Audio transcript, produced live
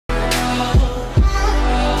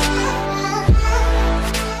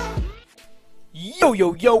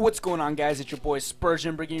Yo, what's going on, guys? It's your boy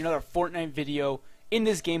Aspersion bringing you another Fortnite video. In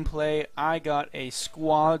this gameplay, I got a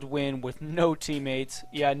squad win with no teammates.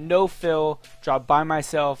 Yeah, no fill, dropped by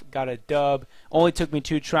myself, got a dub. Only took me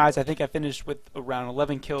 2 tries. I think I finished with around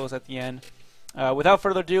 11 kills at the end. Without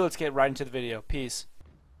further ado, let's get right into the video. Peace.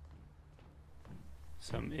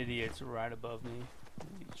 Some idiots right above me.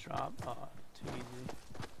 Drop. Oh, too easy.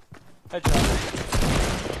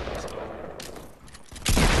 Headshot. Let's go.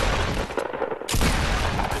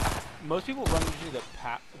 Most people run usually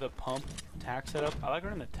the pump tack setup. I like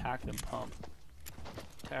running the tack than pump.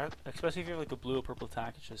 Especially if you have like a blue or purple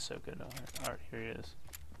tack, it's just so good. Alright, here he is.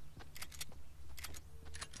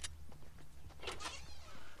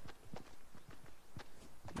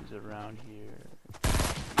 He's around here.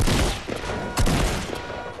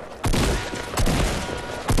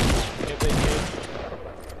 Get big, kid.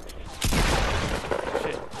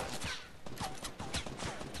 Shit.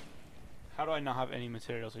 How do I not have any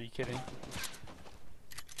materials? Are you kidding?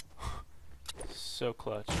 So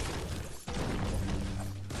clutch.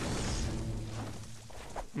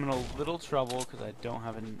 I'm in a little trouble because I don't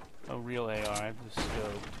have a real AR. I have the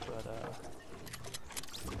scope, but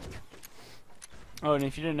oh, and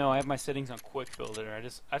if you didn't know, I have my settings on Quick Builder.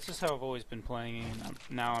 That's just how I've always been playing, and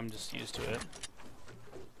now I'm just used to it.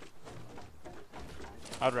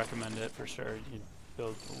 I'd recommend it for sure. You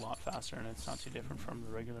build a lot faster, and it's not too different from the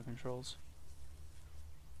regular controls.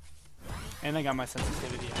 And I got my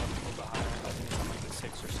sensitivity up a little bit higher. I think it's on like a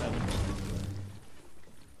 6 or 7.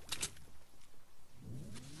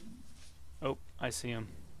 Oh, I see him.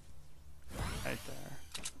 Right there.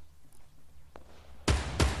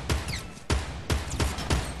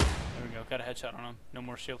 There we go. Got a headshot on him. No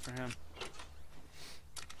more shield for him.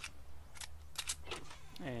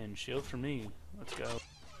 And shield for me. Let's go.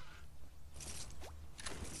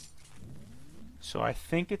 So I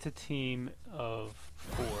think it's a team of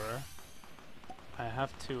 4. I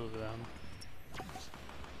have 2 of them.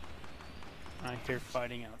 I hear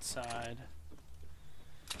fighting outside.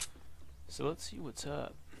 So let's see what's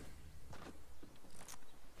up.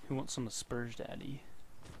 Who wants some Asperge Daddy?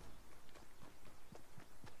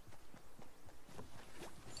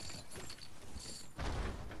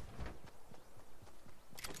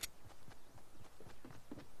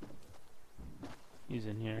 He's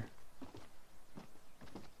in here.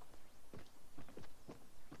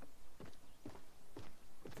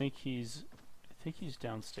 I think he's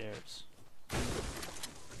downstairs.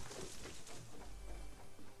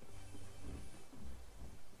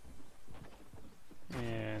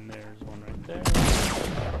 And there's one right there.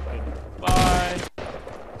 Goodbye.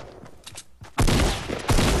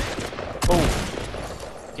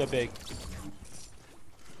 Oh, get big.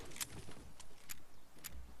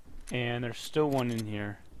 And there's still one in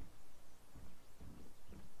here.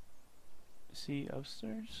 Is he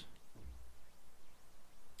upstairs?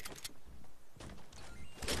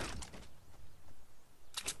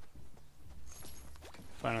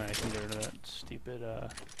 Finally, I can get rid of that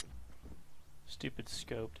stupid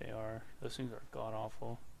scoped AR. Those things are god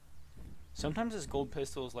awful. Sometimes this gold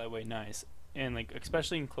pistol is lightweight nice, and like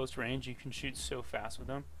especially in close range, you can shoot so fast with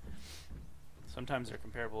them. Sometimes they're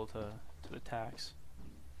comparable to the tacks.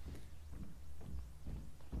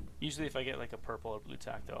 Usually, if I get like a purple or blue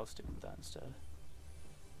tack, though, I'll stick with that instead.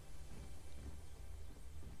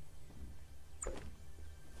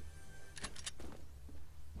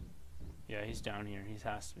 Yeah, he's down here. He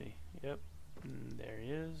has to be. Yep. There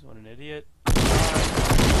he is. What an idiot.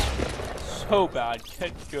 So bad.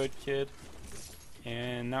 Get good, kid.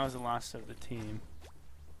 And that was the last of the team.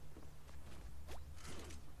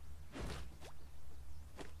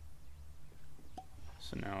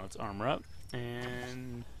 So now let's armor up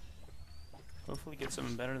and hopefully get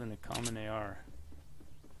something better than a common AR.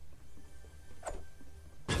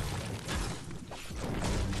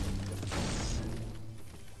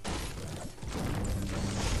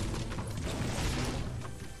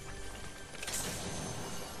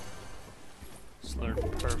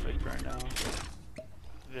 Slurp perfect right now.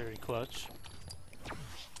 Very clutch.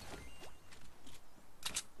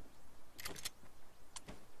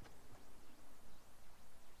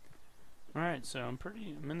 Alright, so I'm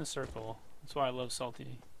in the circle. That's why I love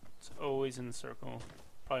Salty. It's always in the circle.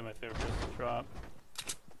 Probably my favorite place to drop.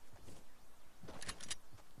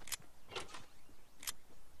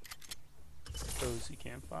 Cozy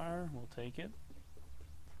campfire, we'll take it.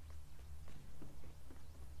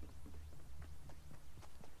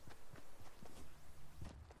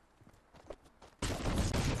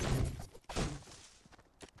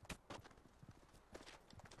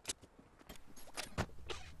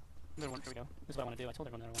 Here we go. This is what I want to do. I told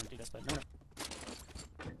everyone that I want to do this, but no one.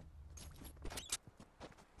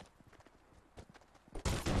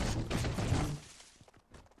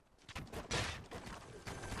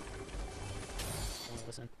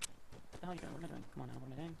 the hell are you doing? What am I doing? Come on now, what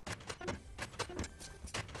am I doing?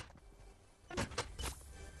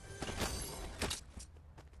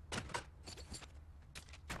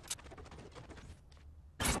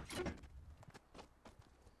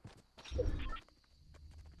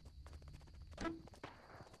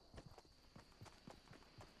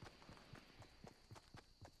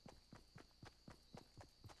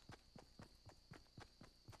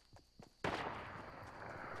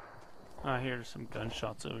 I hear some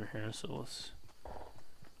gunshots over here, so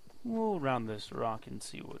we'll round this rock and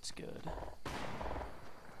see what's good.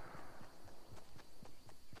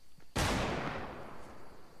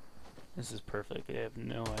 This is perfect. I have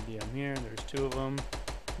no idea I'm here. There's two of them.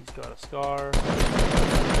 He's got a scar.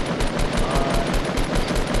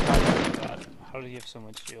 How did he have so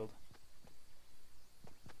much shield?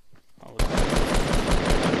 Oh,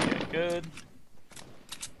 okay, good.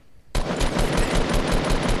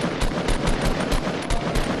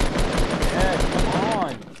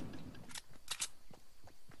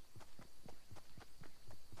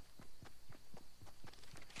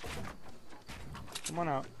 Come on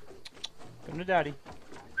out. Come to daddy.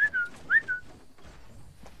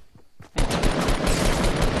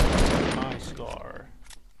 My scar.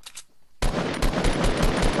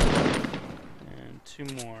 And two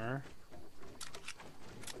more.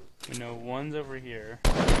 We know one's over here.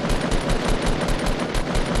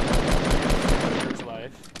 There's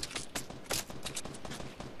life.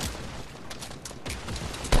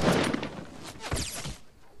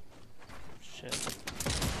 Shit.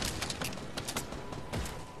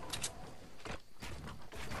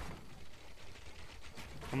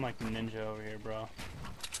 I'm like ninja over here, bro.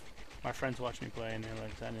 My friends watch me play and they're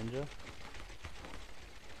like, is that ninja?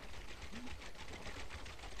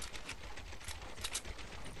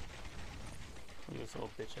 Look at this little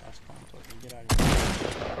bitch ass contour. Get out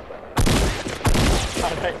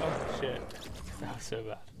of here. Oh shit. That was so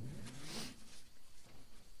bad.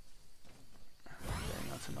 Dang,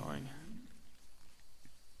 that's annoying.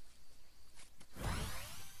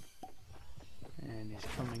 And he's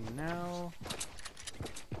coming now.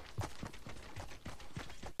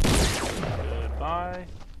 Goodbye.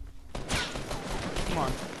 Come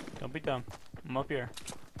on, don't be dumb. I'm up here.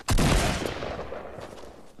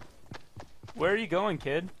 Where are you going,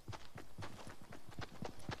 kid?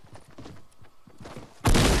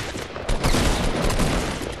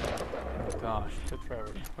 Gosh, it took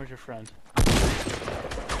forever. Where's your friend?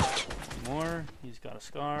 One more. He's got a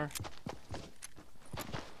scar.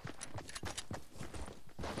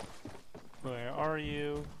 Where are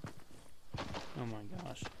you? Oh my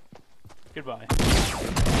gosh. Goodbye. 2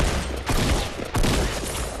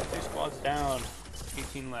 squads down.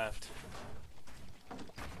 18 left.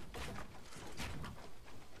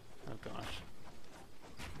 Oh gosh.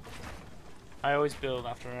 I always build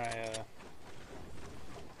after I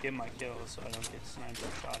get my kills so I don't get sniped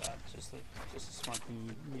or shot at. It's just a smart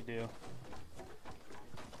thing you do.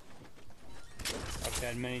 I've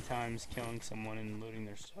had many times killing someone and looting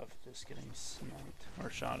their stuff, just getting sniped or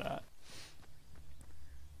shot at.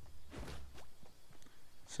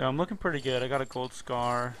 So I'm looking pretty good. I got a gold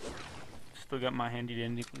scar. Still got my handy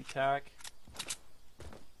dandy attack.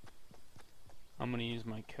 I'm gonna use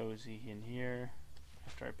my cozy in here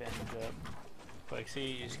after I bandage up. Like, see,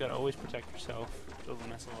 you just gotta always protect yourself. Build a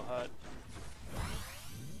nice little hut.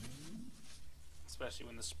 Especially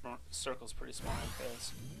when the circle's pretty small like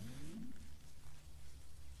this.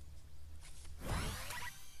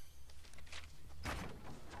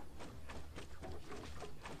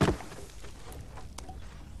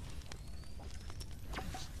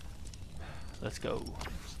 Let's go.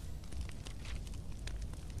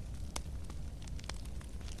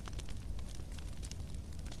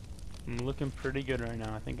 I'm looking pretty good right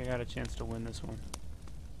now. I think I got a chance to win this one.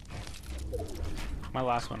 My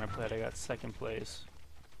last one I played, I got 2nd place.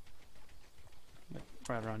 Like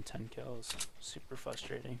right around 10 kills. Super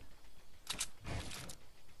frustrating.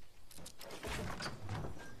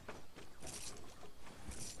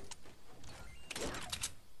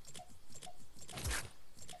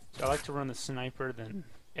 So I like to run the sniper, then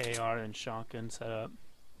AR, then shotgun setup.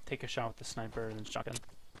 Take a shot with the sniper, then shotgun.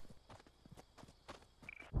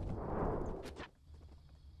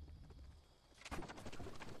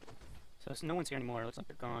 So no one's here anymore. It looks like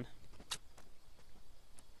they're gone.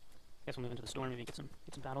 Guess we'll move into the storm, maybe get some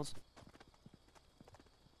battles.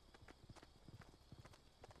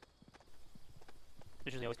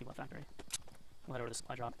 There's usually always people at factory. We'll head over to the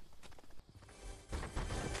supply drop.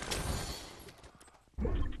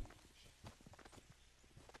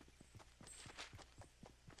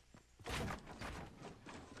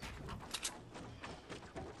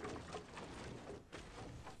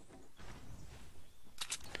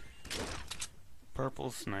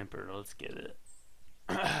 Purple sniper, let's get it.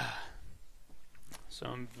 So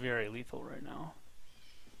I'm very lethal right now.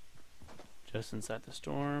 Just inside the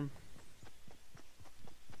storm.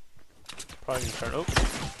 Probably gonna start. Oh!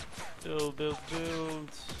 Build, build,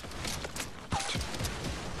 build.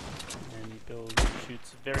 And he builds and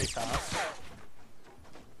shoots very fast.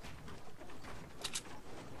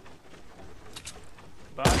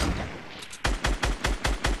 But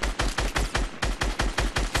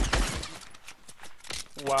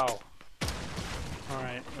wow.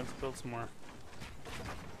 Alright, let's build some more.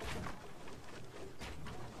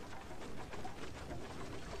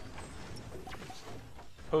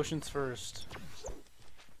 Potions first.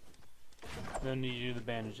 Then you do the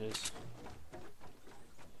bandages.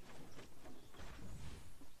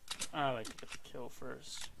 I like to get the kill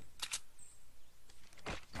first.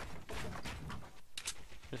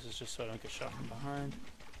 This is just so I don't get shot from behind.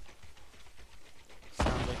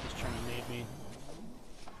 Sounds like he's trying to nade me.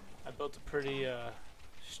 I built a pretty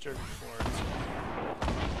sturdy fort.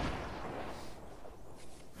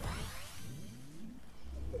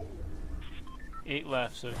 8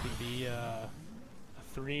 left, so it could be a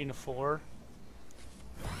 3 and a 4,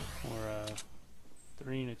 or a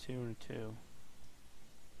 3 and a 2 and a 2.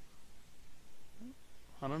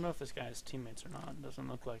 I don't know if this guy has teammates or not. It doesn't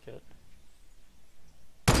look like it.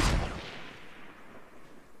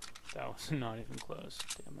 That was not even close.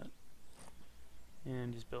 Damn it.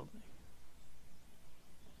 And he's building.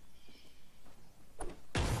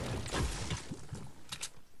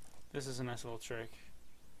 This is a nice little trick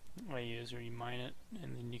I use where you mine it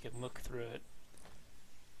and then you can look through it.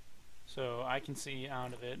 So I can see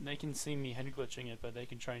out of it, and they can see me head glitching it, but they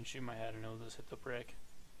can try and shoot my head and it'll just hit the brick.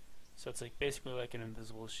 So it's like basically like an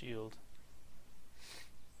invisible shield.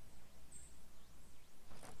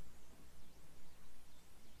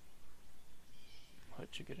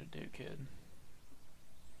 What you gonna do, kid?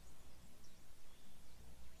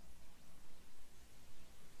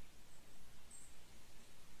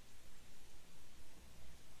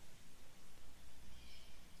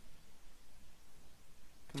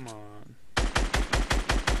 Come on.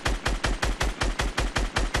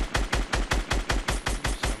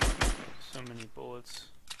 So many bullets.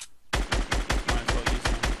 Might as well use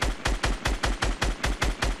them.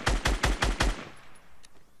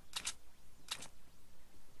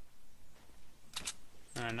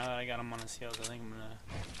 Alright, now that I got him on his heels, I think I'm gonna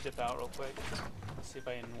dip out real quick. See if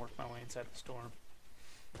I can work my way inside the storm.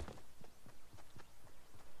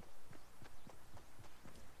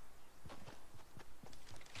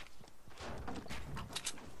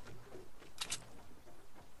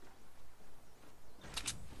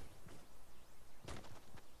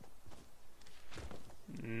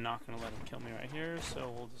 Not gonna let him kill me right here,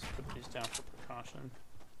 so we'll just put these down for precaution.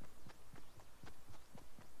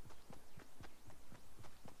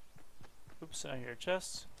 Oops, I hear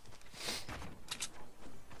chests.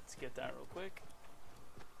 Let's get that real quick.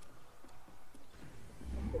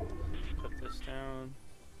 Put this down.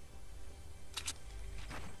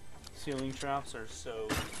 Ceiling traps are so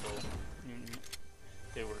useful.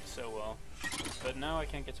 They work so well. But now I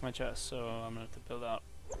can't get to my chest, so I'm gonna have to build out.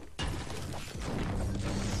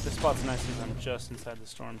 This spot's nice because I'm just inside the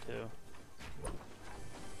storm too.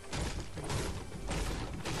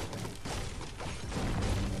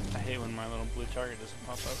 I hate when my little blue target doesn't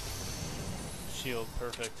pop up. Shield,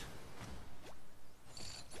 perfect.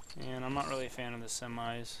 And I'm not really a fan of the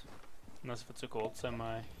semis, unless if it's a gold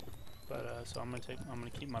semi. But so I'm gonna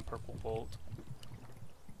keep my purple bolt.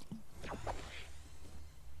 All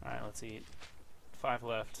right, let's eat. 5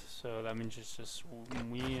 left, so that means it's just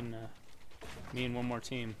me and one more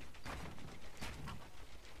team.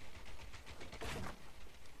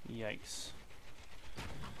 Yikes.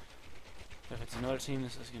 If it's another team,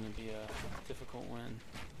 this is going to be a difficult win.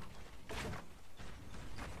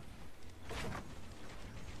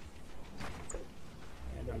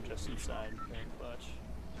 And I'm just inside, very clutch.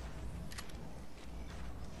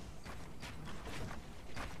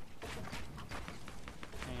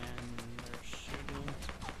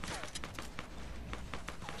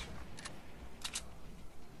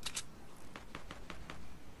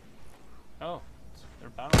 Oh, they're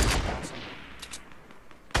battling. Awesome.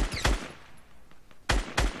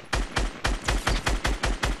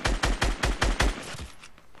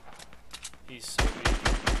 He's so weak.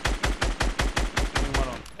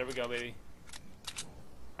 There we go, baby.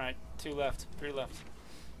 Alright, 2 left, 3 left.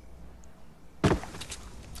 It's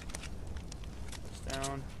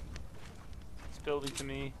down. It's building to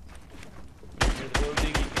me. We can hear the building,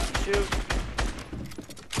 you can shoot.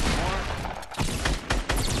 More.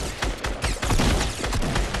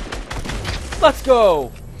 Let's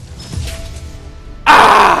go!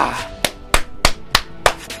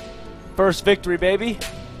 First victory, baby.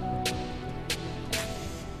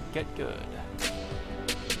 Get good.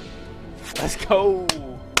 Let's go.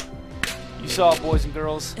 You saw it, boys and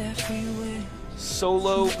girls.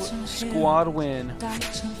 Solo squad win.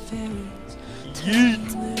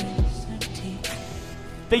 Yeet.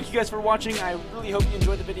 Thank you guys for watching. I really hope you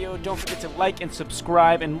enjoyed the video. Don't forget to like and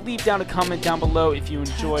subscribe and leave down a comment down below if you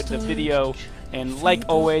enjoyed the video. And like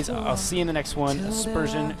always, I'll see you in the next one.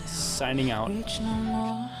 Aspersion signing out.